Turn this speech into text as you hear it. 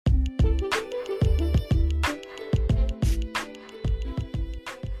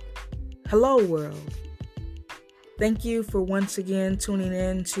Hello, world. Thank you for once again tuning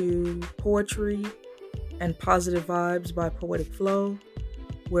in to Poetry and Positive Vibes by Poetic Flow,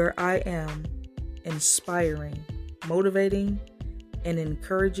 where I am inspiring, motivating, and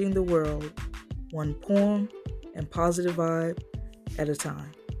encouraging the world one poem and positive vibe at a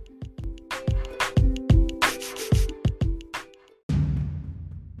time.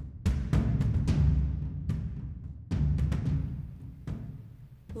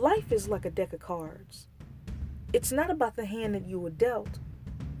 Life is like a deck of cards. It's not about the hand that you were dealt,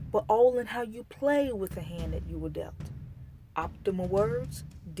 but all in how you play with the hand that you were dealt. Optimal words,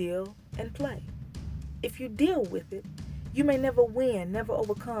 deal, and play. If you deal with it, you may never win, never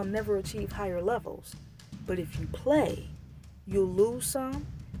overcome, never achieve higher levels. But if you play, you'll lose some,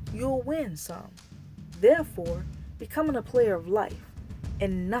 you'll win some. Therefore, becoming a player of life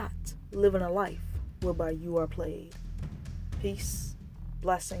and not living a life whereby you are played. Peace.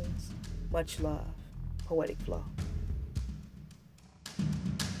 Blessings, much love, Poetic Flow.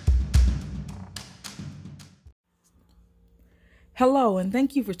 Hello, and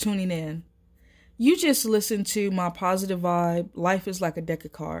thank you for tuning in. You just listened to my positive vibe, Life is like a deck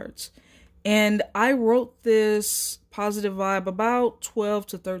of cards. And I wrote this positive vibe about 12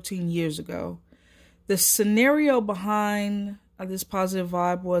 to 13 years ago. The scenario behind this positive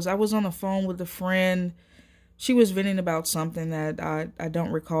vibe was I was on the phone with a friend. She was venting about something that I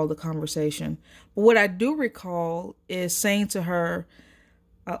don't recall the conversation. But what I do recall is saying to her,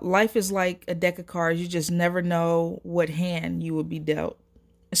 life is like a deck of cards. You just never know what hand you will be dealt.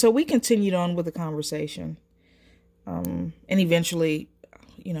 So we continued on with the conversation and eventually,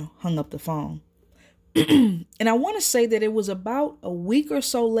 hung up the phone. And I want to say that it was about a week or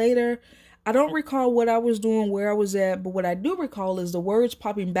so later. I don't recall what I was doing, where I was at, but what I do recall is the words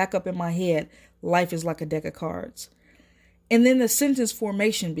popping back up in my head. Life is like a deck of cards. And then the sentence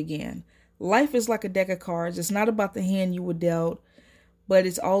formation began. Life is like a deck of cards. It's not about the hand you were dealt, but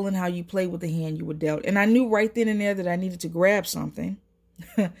it's all in how you play with the hand you were dealt. And I knew right then and there that I needed to grab something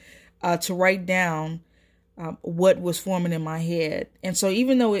to write down what was forming in my head. And so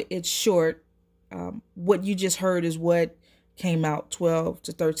even though it's short, what you just heard is what came out 12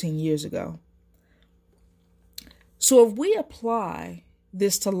 to 13 years ago. So if we apply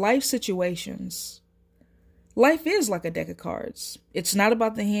this to life situations, life is like a deck of cards. It's not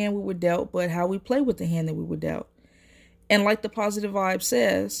about the hand we were dealt, but how we play with the hand that we were dealt. And like the positive vibe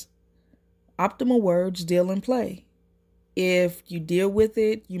says, optimal words, deal, and play. If you deal with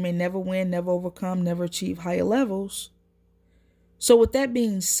it, you may never win, never overcome, never achieve higher levels. So with that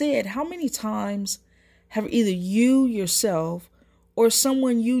being said, how many times have either you yourself or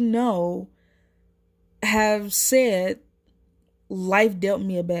someone you know have said, life dealt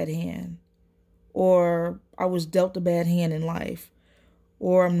me a bad hand, or I was dealt a bad hand in life,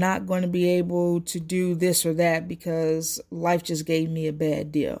 or I'm not going to be able to do this or that because life just gave me a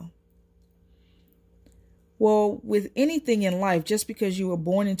bad deal? Well, with anything in life, just because you were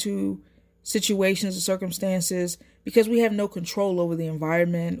born into situations or circumstances, because we have no control over the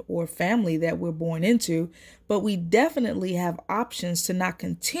environment or family that we're born into, but we definitely have options to not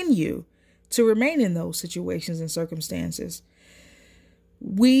continue to remain in those situations and circumstances.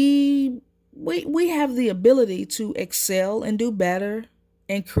 We have the ability to excel and do better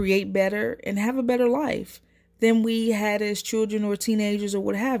and create better and have a better life than we had as children or teenagers or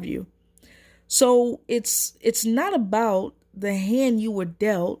what have you. So it's not about the hand you were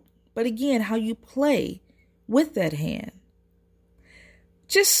dealt, but again, how you play with that hand.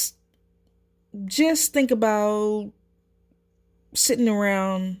 Just think about sitting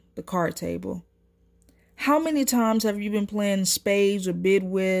around the card table. How many times have you been playing spades or bid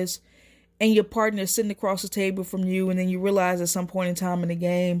whist and your partner is sitting across the table from you, and then you realize at some point in time in the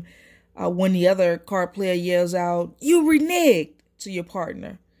game, when the other card player yells out, "You reneged," to your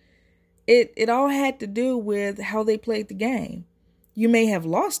partner. It all had to do with how they played the game. You may have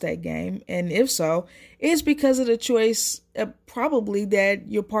lost that game, and if so, it's because of the choice probably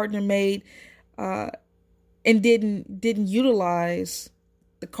that your partner made and didn't utilize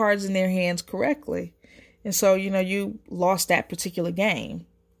the cards in their hands correctly. And so, you lost that particular game,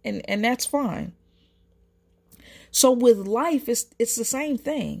 and that's fine. So with life, it's the same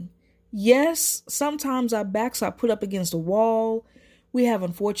thing. Yes, sometimes our backs are put up against a wall. We have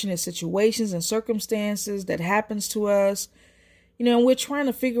unfortunate situations and circumstances that happens to us. And we're trying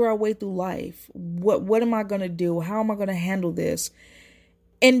to figure our way through life. What am I going to do? How am I going to handle this?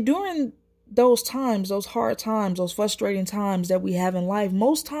 And during those times, those hard times, those frustrating times that we have in life,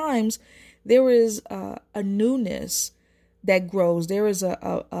 most times there is a newness that grows. There is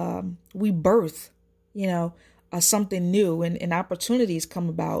we birth, something new, and opportunities come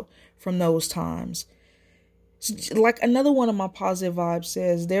about from those times. Like another one of my positive vibes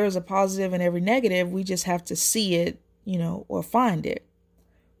says, there is a positive in every negative. We just have to see it, or find it.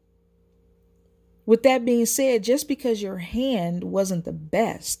 With that being said, just because your hand wasn't the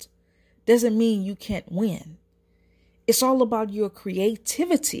best doesn't mean you can't win. It's all about your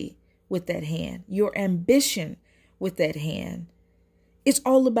creativity with that hand, your ambition with that hand. It's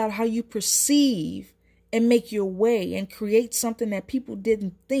all about how you perceive and make your way and create something that people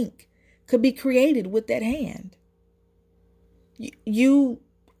didn't think could be created with that hand. You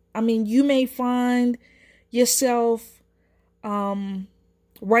may find yourself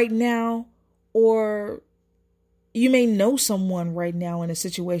right now, or you may know someone right now in a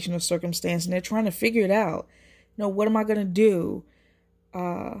situation or circumstance, and they're trying to figure it out. What am I going to do?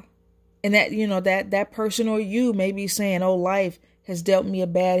 And that person or you may be saying, oh, life has dealt me a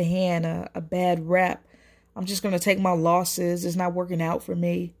bad hand, a bad rap. I'm just going to take my losses. It's not working out for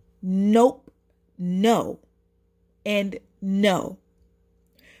me. Nope. No. And no.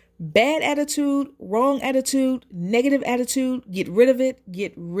 Bad attitude, wrong attitude, negative attitude, get rid of it.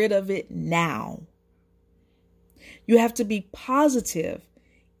 Get rid of it now. You have to be positive.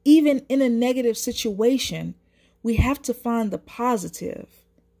 Even in a negative situation, we have to find the positive.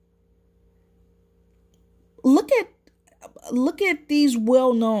 Look at these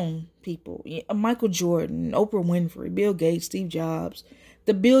well-known people. Michael Jordan, Oprah Winfrey, Bill Gates, Steve Jobs,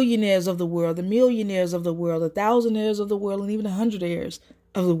 the billionaires of the world, the millionaires of the world, the thousandaires of the world, and even the hundredaires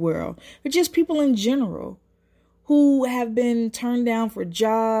of the world. But just people in general who have been turned down for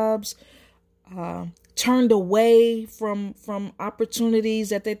jobs, turned away from opportunities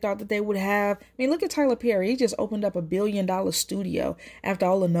that they thought that they would have. Look at Tyler Perry. He just opened up $1 billion studio after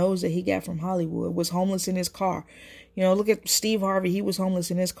all the no's that he got from Hollywood, was homeless in his car. Look at Steve Harvey. He was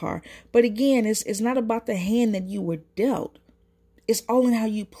homeless in his car. But again, it's not about the hand that you were dealt. It's all in how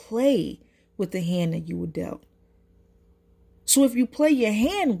you play with the hand that you were dealt. So if you play your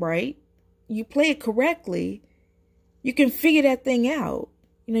hand right, you play it correctly, you can figure that thing out.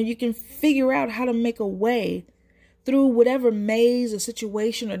 You can figure out how to make a way through whatever maze or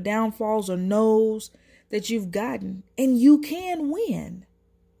situation or downfalls or no's that you've gotten. And you can win.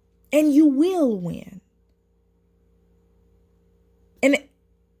 And you will win. And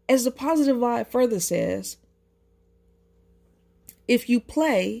as the positive vibe further says, if you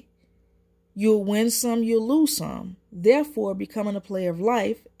play, you'll win some, you'll lose some. Therefore, becoming a player of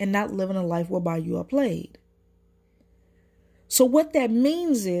life and not living a life whereby you are played. So what that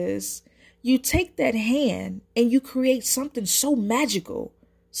means is you take that hand and you create something so magical,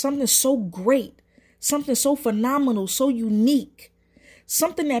 something so great, something so phenomenal, so unique,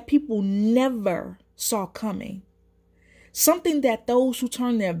 something that people never saw coming. Something that those who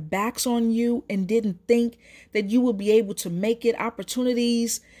turned their backs on you and didn't think that you would be able to make it,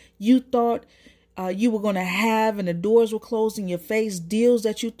 opportunities you thought you were going to have and the doors were closed in your face, deals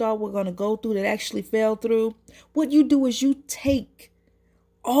that you thought were going to go through that actually fell through. What you do is you take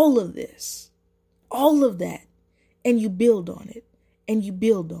all of this, all of that, and you build on it, and you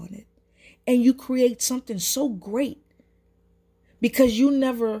build on it, and you create something so great because you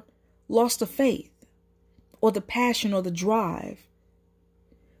never lost the faith or the passion or the drive,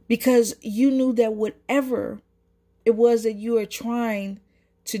 because you knew that whatever it was that you were trying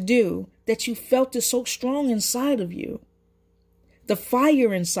to do, that you felt it so strong inside of you, the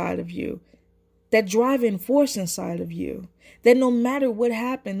fire inside of you, that driving force inside of you, that no matter what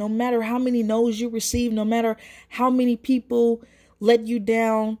happened, no matter how many no's you received, no matter how many people let you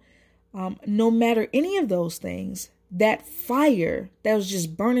down, no matter any of those things, that fire that was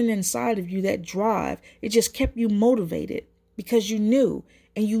just burning inside of you, that drive, it just kept you motivated because you knew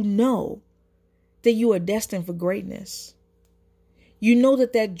and you know that you are destined for greatness. You know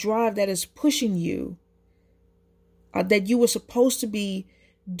that drive that is pushing you, that you were supposed to be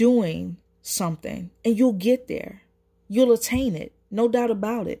doing something, and you'll get there. You'll attain it. No doubt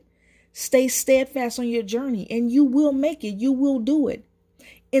about it. Stay steadfast on your journey and you will make it. You will do it.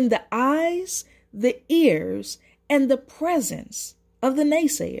 In the eyes, the ears, and the presence of the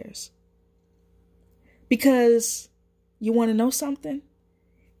naysayers. Because you want to know something?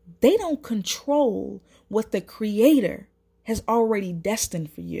 They don't control what the Creator has already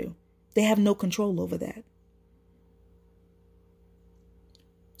destined for you. They have no control over that.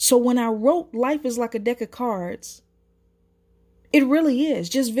 So when I wrote Life is Like a Deck of Cards, it really is.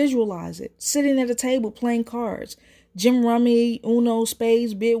 Just visualize it. Sitting at a table playing cards. Jim Rummy, Uno,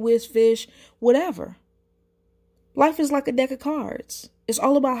 Spades, Bid Whist, Fish, whatever. Life is like a deck of cards. It's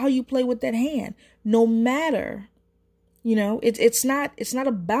all about how you play with that hand. No matter, it's not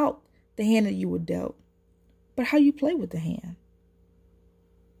about the hand that you were dealt. but how you play with the hand.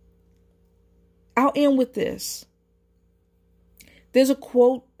 I'll end with this. There's a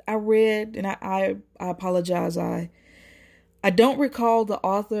quote I read, and I apologize. I don't recall the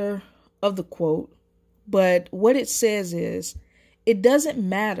author of the quote, but what it says is, it doesn't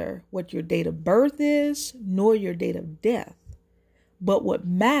matter what your date of birth is, nor your date of death, but what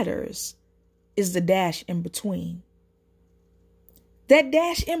matters is the dash in between. That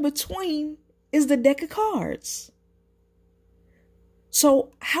dash in between is the deck of cards.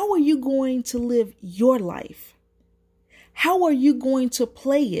 So how are you going to live your life? How are you going to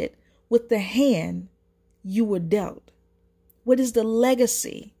play it with the hand you were dealt? What is the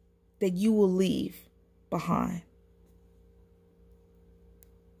legacy that you will leave behind?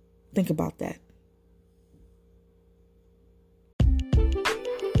 Think about that.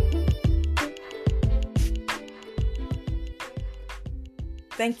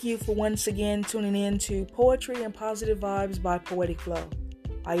 Thank you for once again tuning in to Poetry and Positive Vibes by Poetic Flow.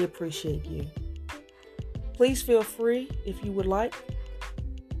 I appreciate you. Please feel free, if you would like,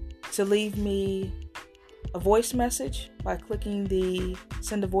 to leave me a voice message by clicking the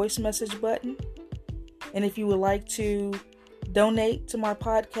send a voice message button. And if you would like to donate to my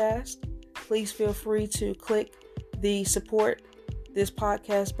podcast, please feel free to click the support this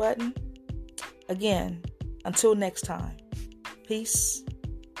podcast button. Again, until next time, peace,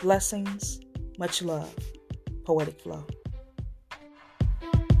 blessings, much love. Poetic Flow.